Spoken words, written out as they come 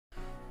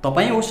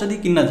तपाई औषधि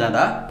किन्न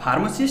जाँदा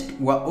फार्मासिस्ट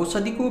वा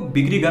औषधिको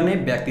बिक्री गर्ने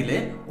व्यक्तिले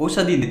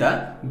औषधि दिँदा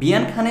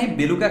बिहान खाने,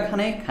 बेलुका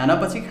खाने,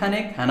 खानापछि खाने,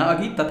 खाना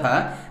अघि तथा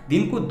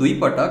दिनको 2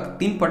 पटक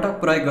 3 पटक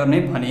प्रयोग गर्ने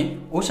भनी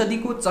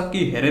औषधिको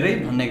चक्की हेरेरै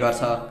भन्ने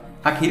गर्छ।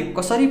 आखिर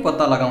कसरी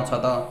पत्ता लगाउँछ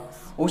त?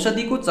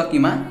 औषधिको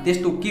चक्कीमा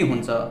त्यस्तो के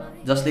हुन्छ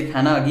जसले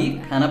खाना अघि,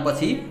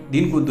 खानापछि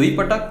दिनको 2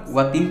 पटक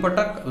वा 3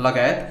 पटक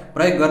लगायत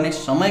प्रयोग गर्ने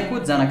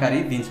समयको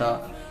जानकारी दिन्छ।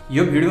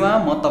 यो भिडियोमा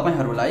म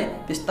तपाईहरुलाई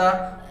त्यस्ता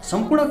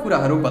सम्पूर्ण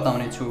कुराहरू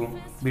बताउने छु।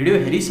 भिडियो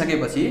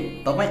हेरिसकेपछि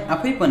तपाई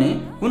आफै पनि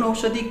कुन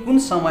औषधि कुन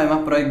समयमा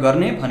प्रयोग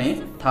गर्ने भने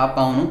थाहा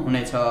पाउनु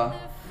हुनेछ।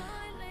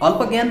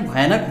 अल्पज्ञान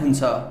भयानक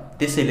हुन्छ,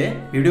 त्यसैले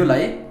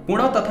भिडियोलाई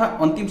पूर्ण तथा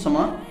अन्तिमसम्म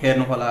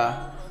हेर्नुहोला।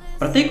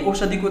 प्रत्येक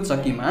औषधिको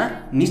चक्कीमा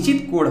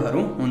निश्चित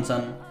कोडहरू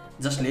हुन्छन्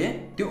जसले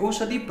त्यो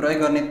औषधि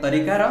प्रयोग गर्ने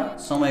तरिका र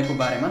समयको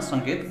बारेमा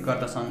संकेत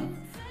गर्दछन्।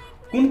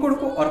 कुन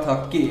कोडको अर्थ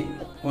के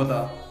हो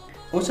त?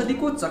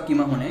 औषधिको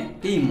चक्कीमा हुने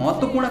केही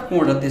महत्त्वपूर्ण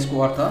कोड र त्यसको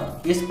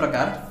अर्थ यस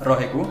प्रकार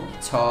रहेको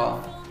छ।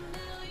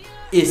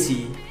 एसी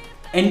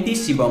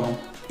एन्टिसिबम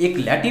एक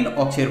ल्याटिन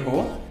अक्षर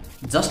हो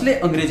जसले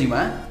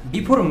अंग्रेजीमा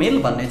बिफोर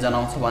मेल भन्ने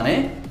जनाउँछ भने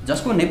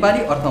जसको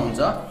नेपाली अर्थ हुन्छ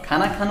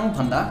खाना खानु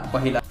भन्दा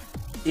पहिला।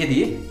 यदि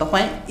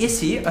तपाई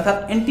एसी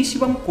अर्थात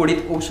एन्टिसिबम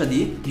कोडित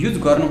औषधि युज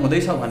गर्नु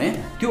हुँदैछ भने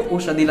त्यो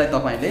औषधिलाई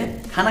तपाईले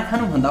खाना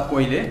खानु भन्दा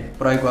पहिले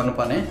प्रयोग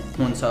गर्नुपर्ने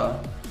हुन्छ।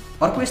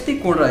 अर्को यस्तै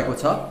कोड रहेको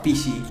छ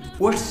पीसी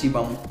पोस्ट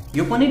सिबम।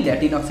 यो पनि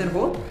ल्याटिन अक्षर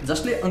हो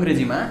जसले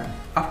अंग्रेजीमा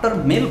आफ्टर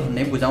मेल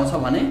भन्ने बुझाउँछ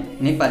भने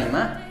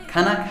नेपालीमा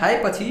खाना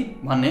खाएपछि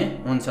भन्ने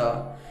हुन्छ।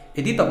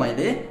 यदि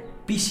तपाईले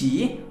पीसी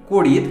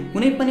कोडित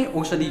कुनै पनि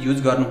औषधि युज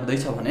गर्नु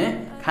हुँदैछ भने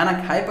खाना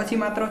खाएपछि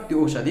मात्र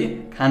त्यो औषधि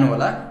खानु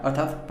होला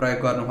अर्थात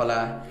प्रयोग गर्नु होला।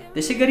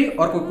 त्यसैगरी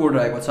अर्को कोड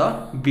रहेको छ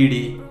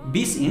बीडी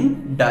बिस इन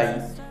डाई।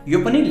 यो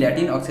पनि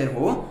ल्याटिन अक्षर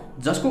हो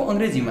जसको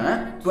अंग्रेजीमा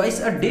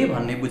ट्वाइस अ डे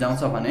भन्ने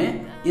बुझाउँछ भने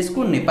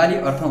यसको नेपाली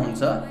अर्थ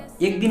हुन्छ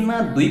एक दिनमा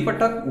 2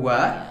 पटक वा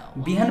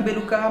बिहान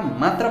बेलुका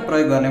मात्र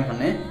प्रयोग गर्ने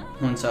भन्ने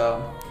हुन्छ।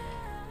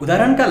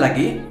 उदाहरणका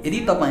लागि यदि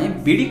तपाई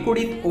बीडी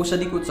कोडित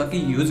औषधिको चक्की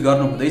युज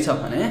गर्नु हुँदैछ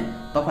भने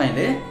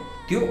तपाईले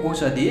त्यो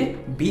औषधि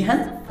बिहान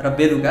र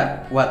बेलुका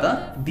वा त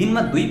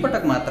दिनमा 2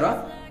 पटक मात्र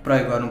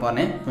प्रयोग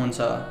गर्नुपर्ने हुन्छ।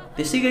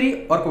 त्यसैगरी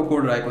अर्को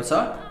कोड रहेको छ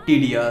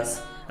टीडीएस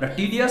र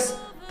टीडीएस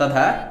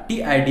तथा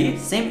टीआईडी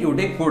सेम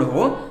एउटै कोड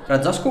हो र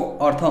जसको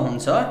अर्थ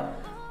हुन्छ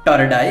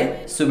टर्डाई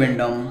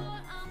सुबेन्डम।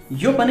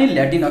 यो पनि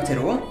ल्याटिन अक्षर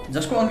हो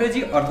जसको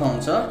अंग्रेजी अर्थ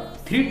हुन्छ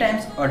 3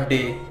 टाइम्स अ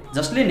डे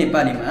जसले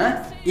नेपालीमा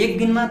एक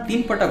दिनमा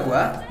 3 पटक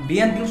वा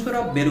बिहान दिउँसो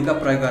र बेलुका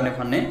प्रयोग गर्ने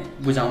भन्ने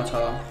बुझाउँछ।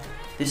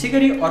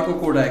 त्यसैगरी अर्को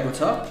कोड रहेको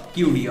छ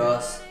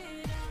क्यूडीएस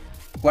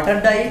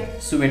क्वाटरडाई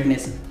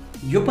सुवेटनेस।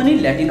 यो पनि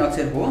ल्याटिन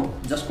अक्षर हो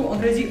जसको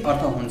अंग्रेजी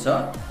अर्थ हुन्छ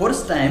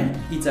 4 टाइम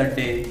इच अ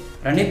डे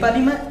र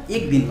नेपालीमा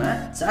एक दिनमा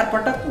 4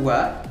 पटक वा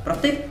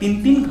प्रत्येक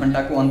 3-3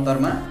 घण्टाको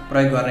अन्तरमा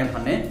प्रयोग गर्ने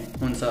भन्ने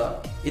हुन्छ।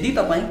 यदि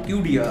तपाई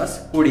क्यूडीएस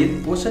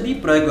कोडित औषधि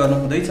प्रयोग गर्नु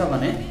हुँदैछ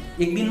भने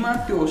एक दिनमा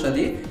त्यो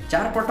औषधि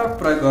 4 पटक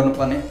प्रयोग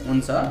गर्नुपर्ने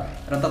हुन्छ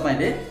र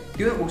तपाईले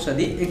त्यो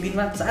औषधि एक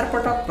दिनमा 4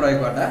 पटक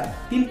प्रयोग गर्दा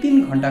 3-3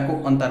 घण्टाको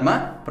अन्तरमा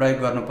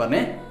प्रयोग गर्नुपर्ने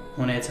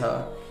हुनेछ।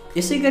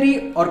 यसैगरी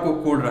अर्को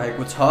कोड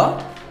रहेको छ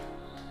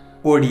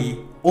ओडी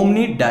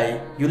ओम्नी डाई।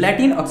 यो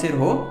ल्याटिन अक्षर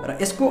हो र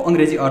यसको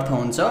अंग्रेजी अर्थ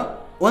हुन्छ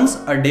वन्स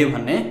अ डे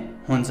भन्ने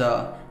हुन्छ।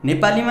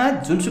 नेपालीमा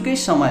जुनसुकै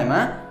समयमा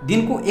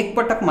दिनको 1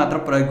 पटक मात्र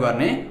प्रयोग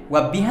गर्ने वा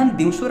बिहान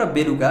दिउँसो र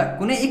बेलुका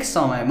कुनै एक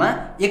समयमा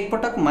 1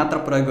 पटक मात्र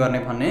प्रयोग गर्ने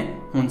भन्ने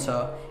हुन्छ।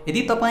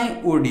 यदि तपाई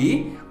ओडी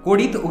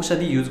कोडित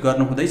औषधि युज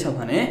गर्नु हुँदैछ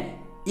भने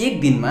एक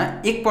दिनमा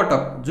 1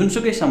 पटक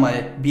जुनसुकै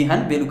समय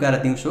बिहान बेलुका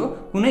र दिउँसो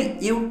कुनै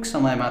एक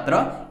समय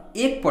मात्र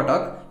 1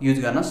 पटक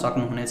युज गर्न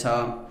सक्नुहुनेछ।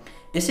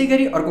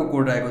 यसैगरी अर्को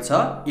कोड रहेको छ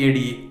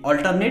एडी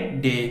अल्टरनेट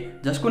डे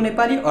जसको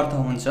नेपाली अर्थ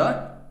हुन्छ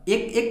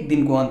एक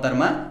दिनको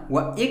अन्तरमा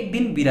वा एक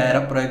दिन बिराएर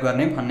प्रयोग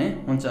गर्ने भन्ने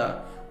हुन्छ।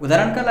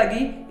 उदाहरणका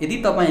लागि यदि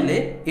तपाईले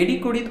एडी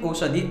कोडित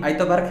औषधि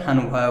आइतबार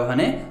खानुभयो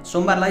भने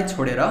सोमबारलाई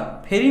छोडेर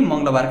फेरि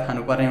मंगलबार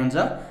खानुपर्ने हुन्छ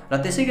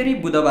र त्यसैगरी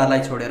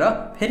बुधबारलाई छोडेर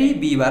फेरि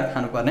बिहीबार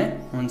खानुपर्ने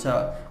हुन्छ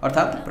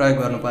अर्थात प्रयोग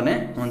गर्नुपर्ने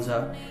हुन्छ।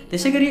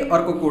 त्यसैगरी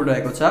अर्को कोड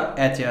रहेको छ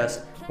एचएस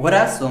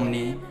होरा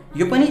सोमनी।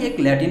 यो पनि एक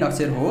ल्याटिन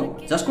अक्षर हो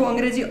जसको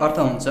अंग्रेजी अर्थ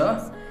हुन्छ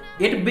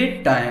एट बेड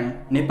टाइम।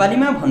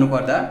 नेपालीमा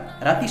भन्नुपर्दा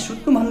राति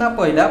सुत्नुभन्दा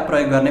पहिला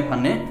प्रयोग गर्ने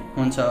भन्ने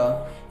हुन्छ।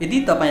 यदि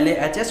तपाईले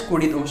एचएस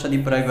कोडित औषधि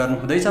प्रयोग गर्नु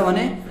हुँदैछ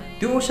भने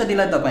त्यो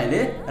औषधिलाई तपाईले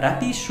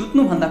राति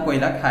सुत्नुभन्दा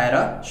पहिला खाएर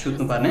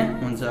सुत्नुपर्ने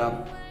हुन्छ।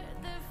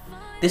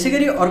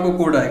 त्यसैगरी अर्को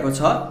कोड रहेको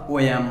छ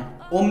ओएम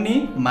ओम्नी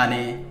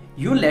माने।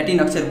 यो ल्याटिन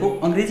अक्षरको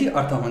अंग्रेजी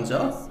अर्थ हुन्छ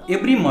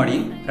एभ्री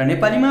मर्निङ र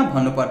नेपालीमा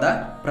भन्नुपर्दा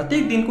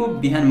प्रत्येक दिनको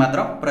बिहान मात्र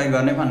प्रयोग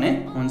गर्ने भन्ने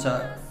हुन्छ।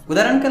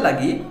 उदाहरणका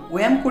लागि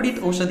ओएम कोडित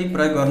औषधि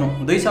प्रयोग गर्नु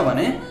हुँदैछ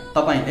भने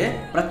तपाईले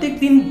प्रत्येक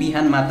दिन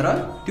बिहान मात्र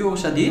त्यो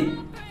औषधि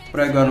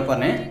प्रयोग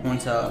गर्नुपर्ने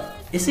हुन्छ।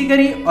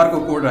 यसैगरी अर्को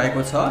कोड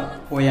रहेको छ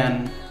ओयान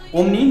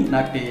ओम्नी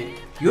नाक्टे।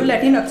 यो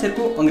ल्याटिन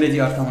अक्षरको अंग्रेजी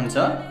अर्थ हुन्छ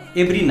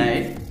एभ्री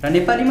नाइट र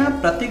नेपालीमा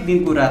प्रत्येक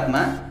दिनको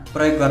रातमा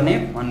प्रयोग गर्ने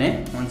भन्ने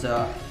हुन्छ।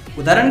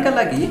 उदाहरणका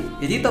लागि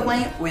यदि तपाई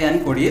ओयान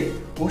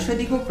कोडित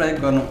औषधिको प्रयोग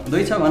गर्नु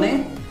हुँदैछ भने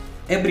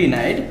एभ्री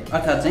नाइट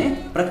अर्थात् चाहिँ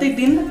प्रत्येक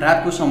दिन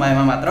रातको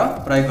समयमा मात्र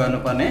प्रयोग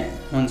गर्नुपर्ने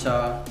हुन्छ।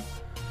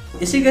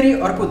 यसैगरी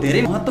अर्को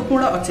धेरै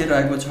महत्त्वपूर्ण अक्षर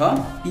रहेको छ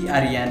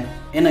PRN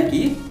यानि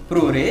कि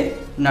प्रोरे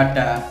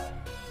नट्टा।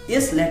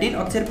 यस ल्याटिन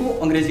अक्षरको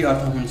अङ्ग्रेजी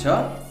अर्थ हुन्छ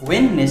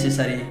व्हेन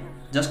नेसेसरी,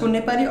 जसको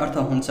नेपाली अर्थ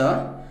हुन्छ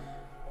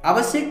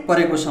आवश्यक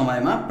परेको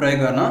समयमा प्रयोग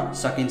गर्न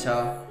सकिन्छ।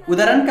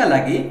 उदाहरणका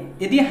लागि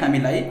यदि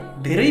हामीलाई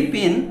धेरै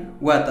पेन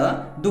वा त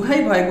दुखाइ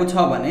भएको छ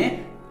भने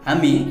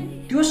हामी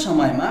त्यो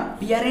समयमा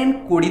PRN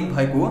कोडित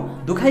भएको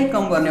दुखाइ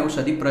कम गर्ने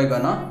औषधि प्रयोग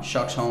गर्न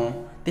सक्छौँ।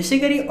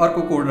 त्यसैगरी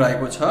अर्को कोड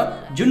रहेको छ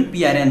जुन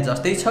PRN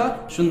जस्तै छ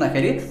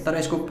सुन्दाखेरि, तर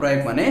यसको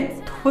प्रयोग भने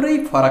थोरै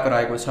फरक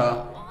रहेको छ।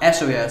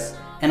 SOS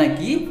यानि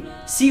कि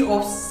सी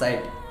अफ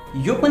साइट।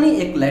 यो पनि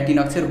एक ल्याटिन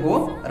अक्षर हो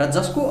र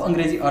जसको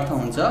अङ्ग्रेजी अर्थ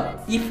हुन्छ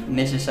इफ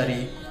नेसेसरी।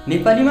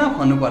 नेपालीमा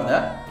भन्नुपर्दा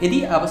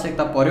यदि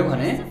आवश्यकता पर्यो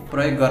भने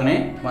प्रयोग गर्ने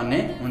भन्ने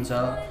हुन्छ।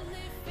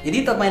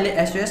 यदि तपाईँले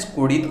SOS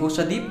कोडित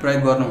औषधि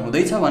प्रयोग गर्नु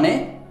हुँदैछ भने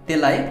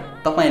त्यसलाई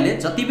तपाईँले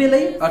जति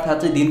बेलै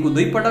अर्थात् चाहिँ दिनको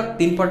 2 पटक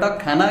 3 पटक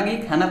खाना अघि,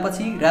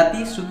 खानापछि,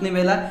 राति सुत्ने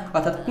बेला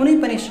अर्थात् कुनै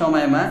पनि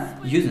समयमा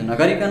युज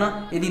नगरिकन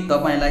यदि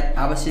तपाईँलाई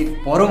आवश्यक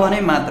पर्यो भने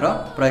मात्र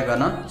प्रयोग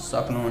गर्न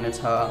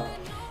सक्नुहुनेछ।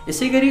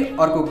 यसैगरी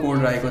अर्को कोड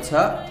रहेको छ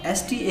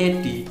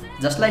STAT,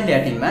 जसलाई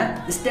ल्याटिनमा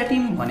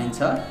स्ट्याटिन भनिन्छ।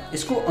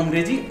 यसको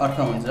अङ्ग्रेजी अर्थ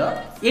हुन्छ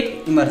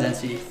एट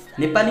इमर्जेन्सी।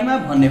 नेपालीमा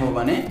भन्ने हो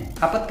भने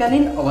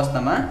आपतकालीन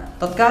अवस्थामा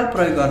तत्काल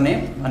प्रयोग गर्ने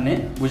भन्ने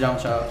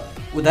बुझाउँछ।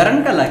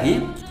 उदाहरणका लागि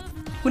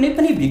कुनै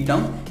पनि भिक्टम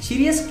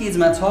सिरियस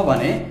केजमा छ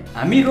भने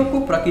हामी रोगको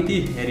प्रकृति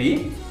हेरी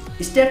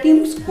स्ट्याटिन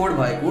कोड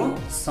भएको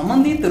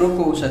सम्बन्धित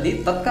रोगको औषधि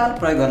तत्काल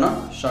प्रयोग गर्न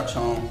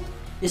सक्छौँ।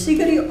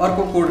 यसैगरी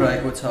अर्को कोड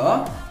रहेको छ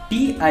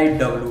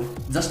TIW,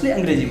 जसले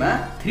अङ्ग्रेजीमा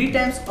 3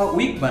 टाइम्स अ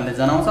विक भन्ने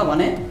जनाउँछ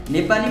भने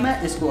नेपालीमा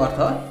यसको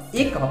अर्थ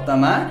एक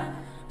हप्तामा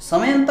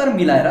समयान्तर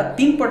मिलाएर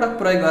 3 पटक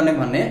प्रयोग गर्ने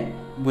भन्ने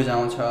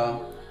बुझाउँछ।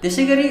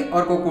 त्यसैगरी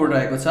अर्को कोड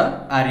रहेको छ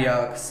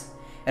RX,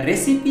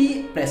 रेसिपी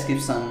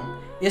प्रेस्क्रिप्सन।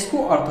 यसको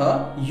अर्थ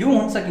यो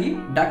हुन्छ कि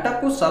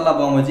डाक्टरको सल्लाह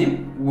बमोजिम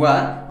वा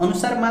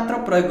अनुसार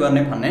मात्र प्रयोग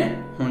गर्ने भन्ने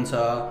हुन्छ।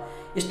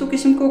 यस्तो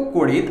किसिमको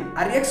कोडित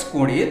RX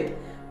कोडित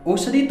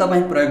औषधि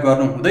तपाईँ प्रयोग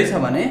गर्नु हुँदैछ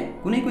भने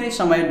कुनै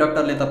समय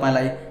डाक्टरले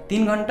तपाईँलाई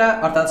 3 घण्टा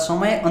अर्थात्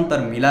समय अन्तर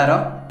मिलाएर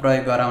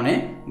प्रयोग गराउने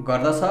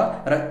गर्दछ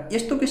र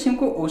यस्तो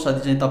किसिमको औषधि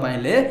चाहिँ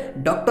तपाईँले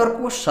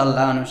डाक्टरको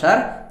सल्लाह अनुसार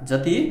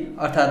जति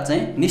अर्थात्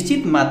चाहिँ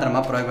निश्चित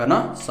मात्रामा प्रयोग गर्न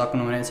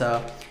सक्नुहुनेछ।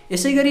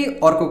 यसैगरी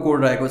अर्को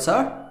कोड रहेको छ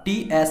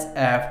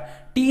TSF,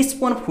 टी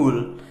स्पुनफुल,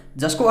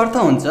 जसको अर्थ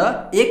हुन्छ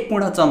 1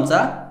 पूर्ण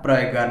चम्चा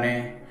प्रयोग गर्ने,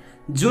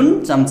 जुन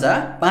चम्चा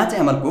 5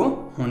 ml को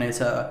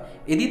हुनेछ।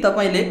 यदि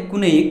तपाईँले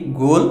कुनै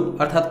गोल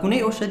अर्थात् कुनै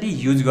औषधि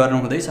युज गर्नु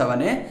हुँदैछ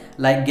भने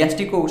लाइक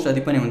ग्यास्ट्रिकको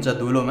औषधि पनि हुन्छ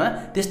धुलोमा,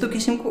 त्यस्तो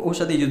किसिमको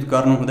औषधि युज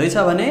गर्नु हुँदैछ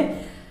भने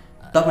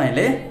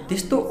तपाईँले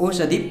त्यस्तो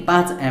औषधि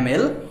 5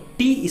 ml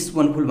टी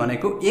स्पुनफुल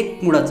भनेको 1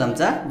 पूर्ण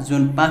चम्चा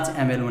जुन 5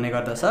 ml हुने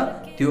गर्दछ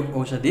त्यो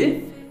औषधि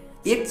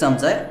 1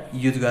 चम्चा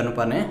युज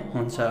गर्नुपर्ने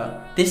हुन्छ।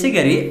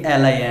 त्यसैगरी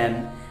LIN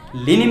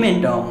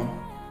लिनिमेन्टम,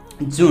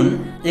 जुन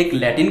एक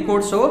ल्याटिन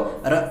कोड हो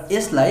र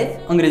यसलाई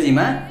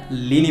अङ्ग्रेजीमा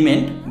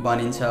लिनिमेन्ट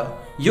भनिन्छ।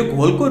 यो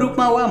घोलको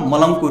रूपमा वा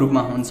मलमको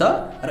रूपमा हुन्छ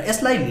र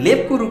यसलाई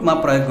लेपको रूपमा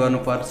प्रयोग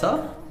गर्नुपर्छ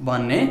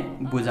भन्ने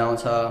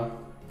बुझाउँछ।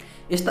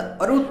 यस्ता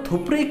अरू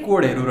थुप्रै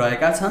कोडहरू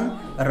रहेका छन्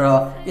र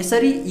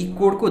यसरी यी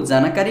कोडको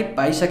जानकारी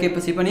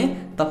पाइसकेपछि पनि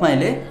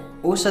तपाईँले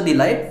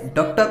औषधिलाई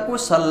डाक्टरको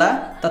सल्लाह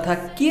तथा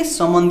के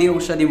सम्बन्धी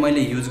औषधि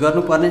मैले युज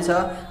गर्नुपर्नेछ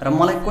र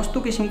मलाई कस्तो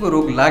किसिमको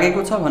रोग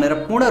लागेको छ भनेर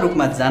पूर्ण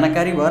रूपमा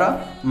जानकारी भएर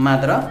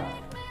मात्र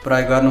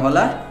प्रयोग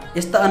गर्नुहोला।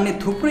 यस्ता अन्य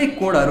थुप्रै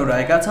कोडहरू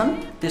रहेका छन्,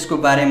 त्यसको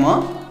बारे म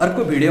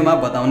अर्को भिडियोमा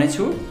बताउने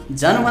छु।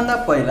 जानुभन्दा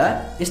पहिला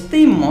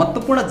यस्तै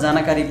महत्त्वपूर्ण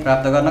जानकारी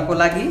प्राप्त गर्नको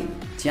लागि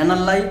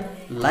च्यानललाई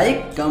लाइक,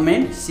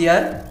 कमेन्ट,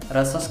 सेयर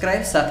र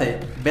सब्स्क्राइब साथै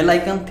बेल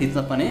आइकन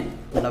थिच्न पनि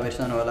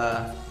नबिर्सनुहोला।